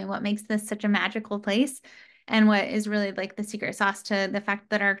that's really what makes this such a magical place. And what is really like the secret sauce to the fact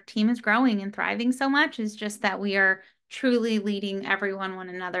that our team is growing and thriving so much is just that we are truly leading one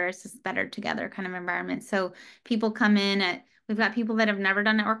another. It's this better together kind of environment. So people come in we've got people that have never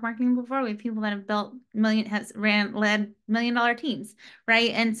done network marketing before. We have people that have led $1 million teams, right?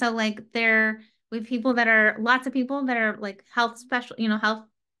 And so like we have lots of people that are like health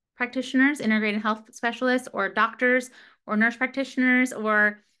practitioners, integrated health specialists, or doctors, or nurse practitioners,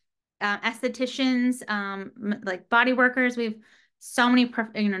 or estheticians, like body workers. We have so many,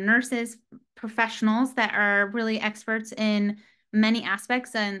 nurses, professionals that are really experts in many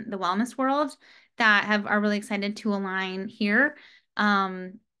aspects in the wellness world that are really excited to align here.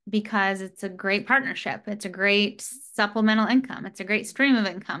 Because it's a great partnership. It's a great supplemental income. It's a great stream of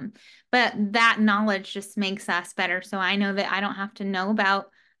income. But that knowledge just makes us better. So I know that I don't have to know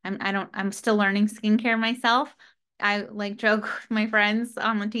about, I'm still learning skincare myself. I like joke with my friends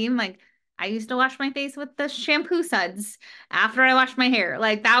on the team, like I used to wash my face with the shampoo suds after I washed my hair.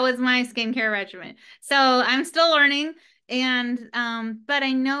 Like that was my skincare regimen. So I'm still learning. And but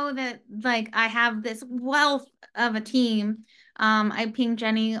I know that like I have this wealth of a team. I ping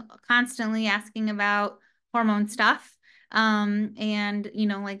Jenny constantly asking about hormone stuff. And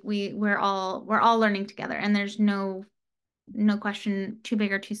like we're all learning together, and there's no question too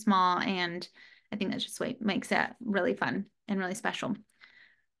big or too small. And I think that's just what makes it really fun and really special.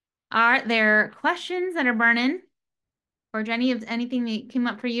 Are there questions that are burning? Or Jenny, if anything that came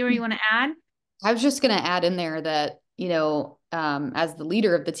up for you or you want to add? I was just going to add in there that, as the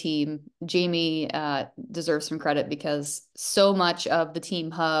leader of the team, Jamie deserves some credit because so much of the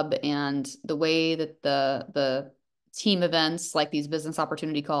team hub and the way that the team events like these business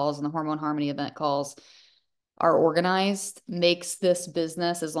opportunity calls and the Hormone Harmony event calls are organized makes this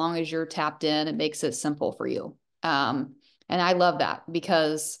business, as long as you're tapped in, it makes it simple for you. And I love that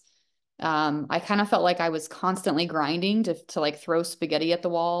because I kind of felt like I was constantly grinding to like throw spaghetti at the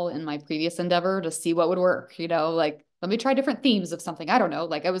wall in my previous endeavor to see what would work, like let me try different themes of something. I don't know.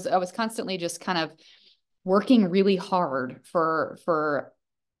 Like I was constantly just kind of working really hard for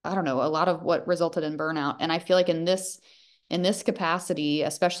I don't know, a lot of what resulted in burnout. And I feel like in this capacity,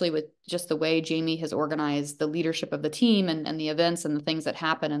 especially with just the way Jamie has organized the leadership of the team and the events and the things that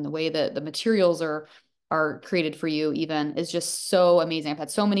happen and the way that the materials are created for you even is just so amazing. I've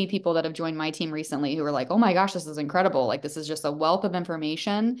had so many people that have joined my team recently who are like, oh my gosh, this is incredible. Like this is just a wealth of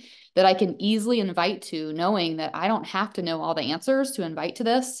information that I can easily invite to, knowing that I don't have to know all the answers to invite to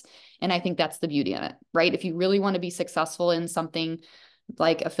this. And I think that's the beauty in it, right? If you really want to be successful in something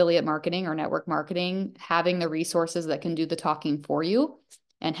like affiliate marketing or network marketing, having the resources that can do the talking for you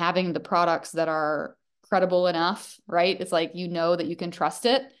and having the products that are credible enough, right? It's like, that you can trust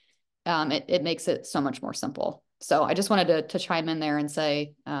it. It makes it so much more simple. So I just wanted to chime in there and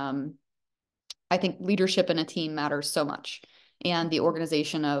say, I think leadership in a team matters so much. And the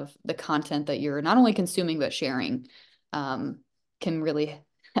organization of the content that you're not only consuming, but sharing can really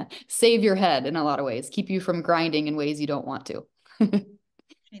save your head in a lot of ways, keep you from grinding in ways you don't want to.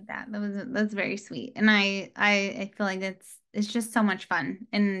 That's very sweet. And I feel like it's just so much fun.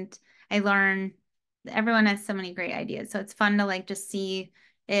 And I learn everyone has so many great ideas. So it's fun to like just see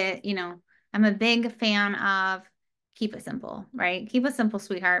it, I'm a big fan of keep it simple, right? Keep it simple,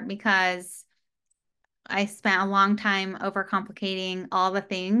 sweetheart, because I spent a long time overcomplicating all the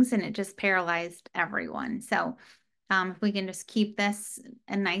things and it just paralyzed everyone. So if we can just keep this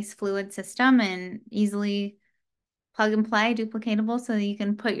a nice fluid system and easily plug and play, duplicatable, so that you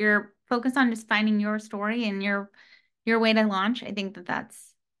can put your focus on just finding your story and your way to launch. I think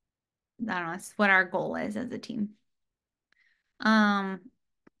that's I don't know, that's what our goal is as a team. Um,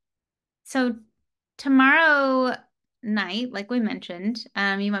 so tomorrow night, like we mentioned,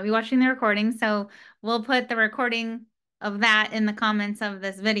 you might be watching the recording, so we'll put the recording of that in the comments of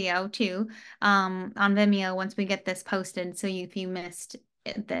this video too, on Vimeo once we get this posted. So if you missed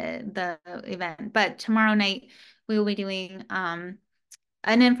the event, but tomorrow night we will be doing an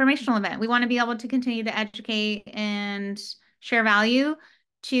informational event. We want to be able to continue to educate and share value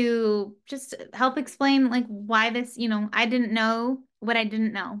to just help explain like why this, I didn't know what I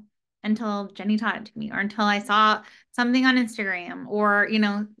didn't know until Jenny taught it to me or until I saw something on Instagram or,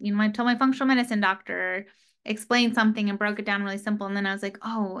 I told my functional medicine doctor explain something and broke it down really simple. And then I was like,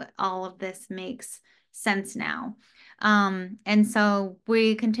 oh, all of this makes sense now. And so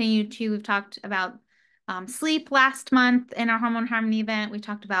we've talked about sleep last month in our Hormone Harmony event. We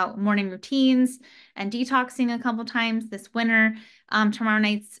talked about morning routines and detoxing a couple times this winter. Tomorrow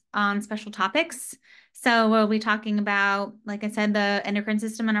night's on special topics. So we'll be talking about, like I said, the endocrine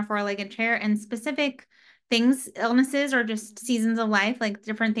system in our four-legged chair and specific things, illnesses, or just seasons of life, like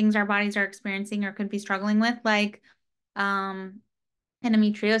different things our bodies are experiencing or could be struggling with, like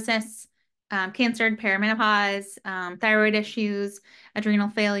endometriosis, cancer, perimenopause, thyroid issues, adrenal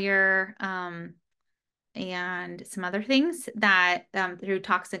failure, and some other things that through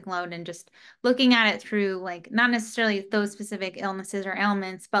toxic load and just looking at it through like not necessarily those specific illnesses or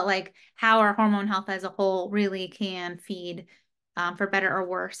ailments, but like how our hormone health as a whole really can feed for better or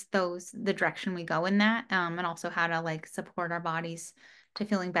worse the direction we go in that, and also how to like support our bodies to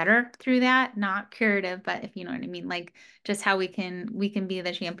feeling better through that, not curative, but if you know what I mean, like just how we can be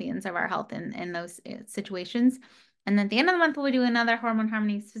the champions of our health in those situations. And then at the end of the month, we'll be doing another hormone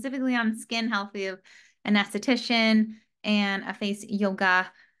harmony specifically on skin health. We have an esthetician and a face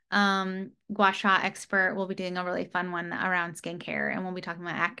yoga gua sha expert. We'll be doing a really fun one around skincare, and we'll be talking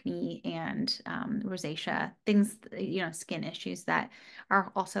about acne and rosacea, things, skin issues that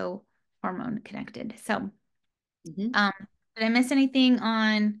are also hormone connected. So, did I miss anything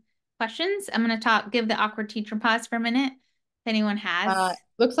on questions? I'm going to give the awkward teacher pause for a minute if anyone has.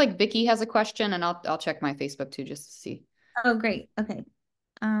 Looks like Vicky has a question, and I'll check my Facebook too just to see. Oh, great. Okay.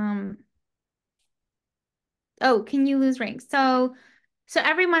 Oh, can you lose rank? So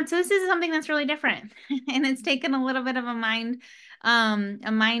every month, so this is something that's really different, and it's taken a little bit of a mind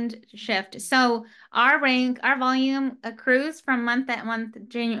shift. So our volume accrues from month at month,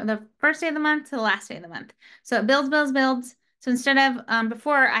 January, the first day of the month to the last day of the month. So it builds, builds, builds. So instead of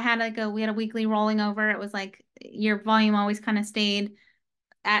before I had we had a weekly rolling over. It was like your volume always kind of stayed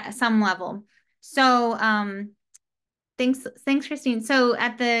at some level. So thanks, Christine. So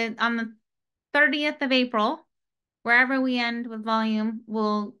on the 30th of April, wherever we end with volume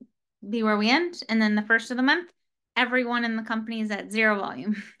will be where we end. And then the first of the month, everyone in the company is at zero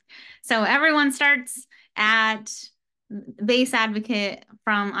volume. So everyone starts at base advocate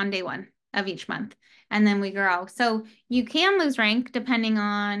from on day one of each month, and then we grow. So you can lose rank depending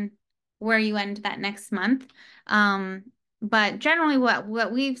on where you end that next month. Um, but generally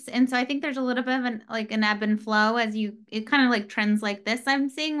what we've and so I think there's a little bit of an ebb and flow as you it kind of like trends like this I'm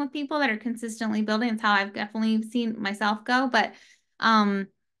seeing with people that are consistently building. It's how I've definitely seen myself go, but um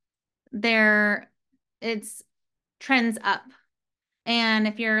there it's trends up. And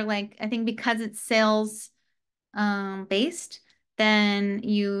if you're like, I think because it's sales based, then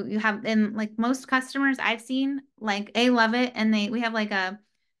you have and like most customers I've seen like love it and we have like a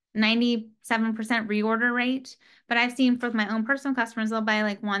 97% reorder rate. But I've seen for my own personal customers, they'll buy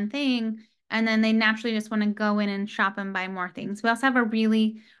like one thing and then they naturally just want to go in and shop and buy more things. We also have a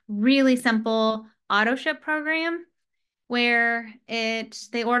really, really simple auto ship program where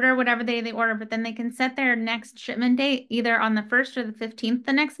they order whatever day they order, but then they can set their next shipment date either on the 1st or the 15th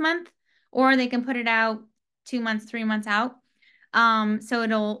the next month, or they can put it out 2 months, 3 months out. So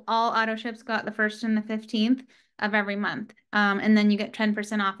it'll all auto ships go out the 1st and the 15th of every month. And then you get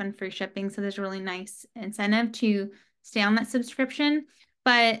 10% off and free shipping. So there's a really nice incentive to stay on that subscription.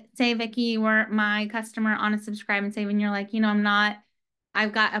 But say, Vicky, you were my customer on a subscribe and save, and you're like,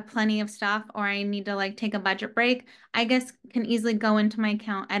 I've got a plenty of stuff, or I need to like take a budget break. I guess can easily go into my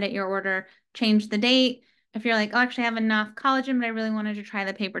account, edit your order, change the date. If you're like, oh, actually I have enough collagen, but I really wanted to try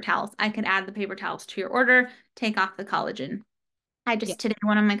the paper towels, I could add the paper towels to your order, take off the collagen. I Yeah. just today,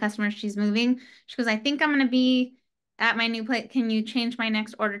 one of my customers, she's moving. She goes, I think I'm going to be at my new place. Can you change my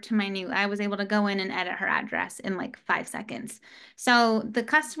next order to my new? I was able to go in and edit her address in like 5 seconds. So the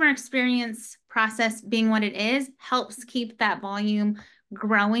customer experience process being what it is helps keep that volume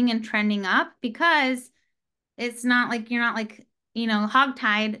growing and trending up because it's not like you're not like,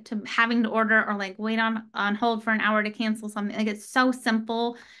 hogtied to having to order or like wait on hold for an hour to cancel something. Like it's so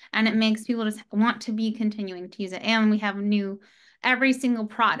simple and it makes people just want to be continuing to use it. And we have every single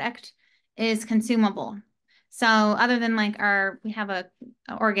product is consumable. So other than like we have a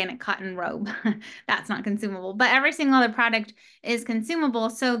organic cotton robe, that's not consumable, but every single other product is consumable.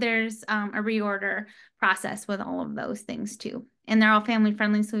 So there's a reorder process with all of those things too. And they're all family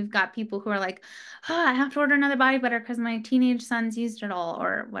friendly. So we've got people who are like, oh, I have to order another body butter because my teenage son's used it all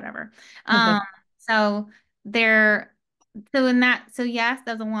or whatever. So they're so yes,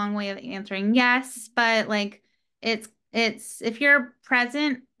 that was a long way of answering yes, but like it's if you're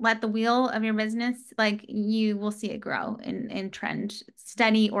present, let the wheel of your business, like you will see it grow and trend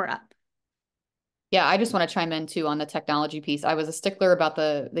steady or up. Yeah, I just want to chime in too on the technology piece. I was a stickler about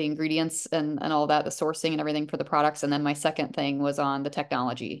the ingredients and all that, the sourcing and everything for the products. And then my second thing was on the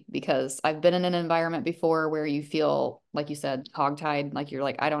technology because I've been in an environment before where you feel, like you said, hogtied, like you're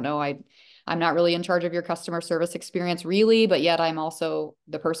like, I don't know, I'm not really in charge of your customer service experience really, but yet I'm also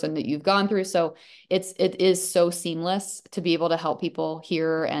the person that you've gone through. So it is so seamless to be able to help people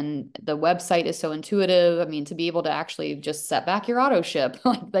here. And the website is so intuitive. I mean, to be able to actually just set back your auto ship,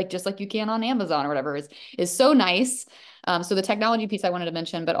 like just like you can on Amazon or whatever is so nice. So the technology piece I wanted to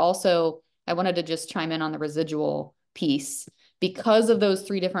mention, but also I wanted to just chime in on the residual piece because of those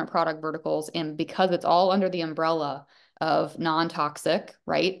three different product verticals and because it's all under the umbrella of non-toxic,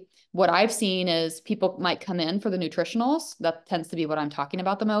 right? What I've seen is people might come in for the nutritionals. That tends to be what I'm talking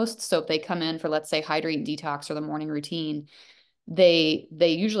about the most. So if they come in for, let's say, hydrate and detox or the morning routine, they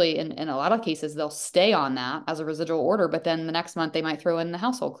usually in a lot of cases they'll stay on that as a residual order, but then the next month they might throw in the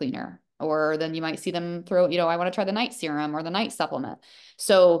household cleaner, or then you might see them throw, I want to try the night serum or the night supplement.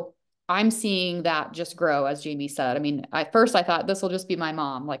 So I'm seeing that just grow, as Jamie said. I mean, at first I thought this will just be my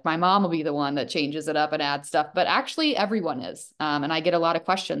mom. Like my mom will be the one that changes it up and adds stuff, but actually everyone is. And I get a lot of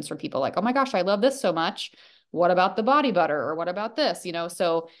questions from people like, oh my gosh, I love this so much. What about the body butter? Or what about this?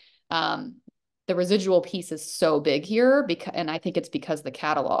 So um, the residual piece is so big here because, and I think it's because the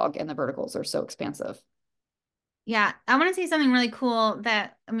catalog and the verticals are so expansive. Yeah, I want to say something really cool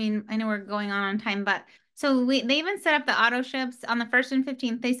that, I mean, I know we're going on time, but so they even set up the auto ships on the 1st and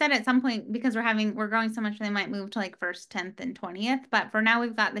 15th. They said at some point because we're growing so much, they might move to like 1st, 10th, and 20th. But for now,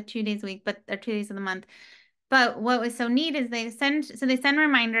 we've got the 2 days a week, but they're 2 days of the month. But what was so neat is they send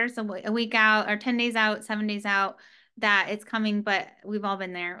reminders a week out or 10 days out, 7 days out that it's coming, but we've all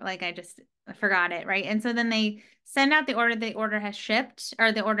been there. Like I forgot it, right? And so then they send out the order has shipped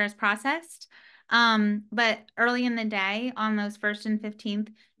or the order is processed. But early in the day on those 1st and 15th,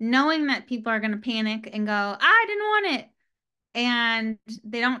 knowing that people are going to panic and go, I didn't want it. And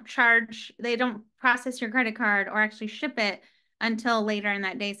they don't process your credit card or actually ship it until later in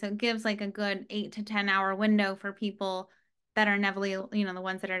that day. So it gives like a good 8 to 10 hour window for people that are inevitably, the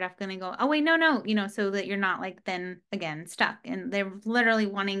ones that are definitely going to go, oh wait, no, no, so that you're not like then again stuck. And they're literally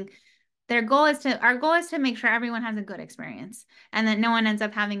wanting our goal is to make sure everyone has a good experience and that no one ends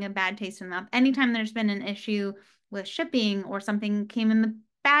up having a bad taste in the mouth. Anytime there's been an issue with shipping or something came in the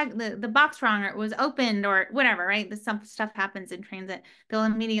bag, the box wrong, or it was opened or whatever, right? Some stuff happens in transit. They'll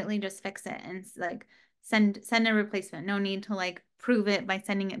immediately just fix it and like send a replacement. No need to like prove it by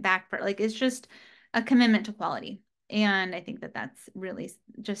sending it back for like, it's just a commitment to quality. And I think that that's really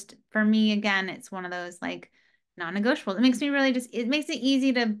just for me, again, it's one of those like non-negotiables. It makes it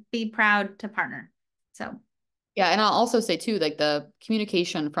easy to be proud to partner. So Yeah, and I'll also say too, like the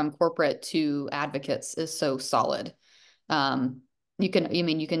communication from corporate to advocates is so solid. Um, you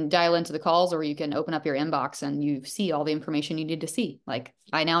can dial into the calls or you can open up your inbox and you see all the information you need to see. Like,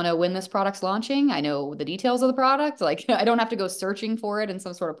 I now know when this product's launching. I know the details of the product. Like, I don't have to go searching for it in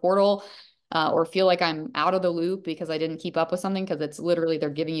some sort of portal, or feel like I'm out of the loop because I didn't keep up with something, because it's literally, they're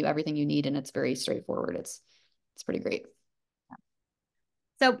giving you everything you need and it's very straightforward. It's pretty great.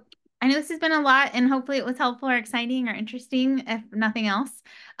 So I know this has been a lot, and hopefully it was helpful or exciting or interesting, if nothing else.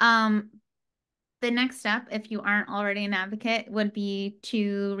 Um, the next step, if you aren't already an advocate, would be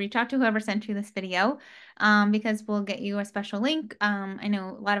to reach out to whoever sent you this video, because we'll get you a special link. I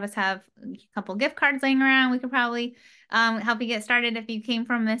know a lot of us have a couple gift cards laying around. We could probably help you get started if you came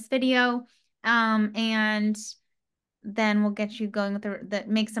from this video. And then we'll get you going with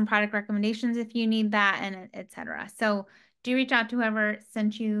make some product recommendations if you need that, and etc. So do reach out to whoever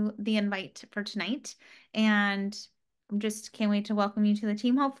sent you the invite for tonight. And just can't wait to welcome you to the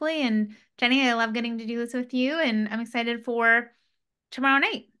team, hopefully. And Jenny, I love getting to do this with you, and I'm excited for tomorrow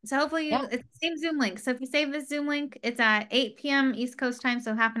night. So hopefully Yeah. it's the same Zoom link. So if you save this Zoom link, it's at 8 p.m. East Coast time,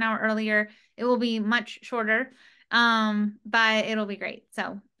 so half an hour earlier. It will be much shorter, but it'll be great.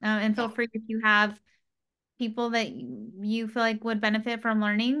 So, and feel Yeah. free if you have people that you feel like would benefit from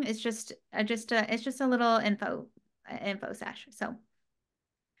learning. It's just a little info sesh. So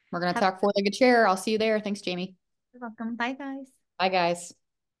We're going to have talk four-legged chair. I'll see you there. Thanks, Jamie. you're welcome. Bye guys. Bye, guys.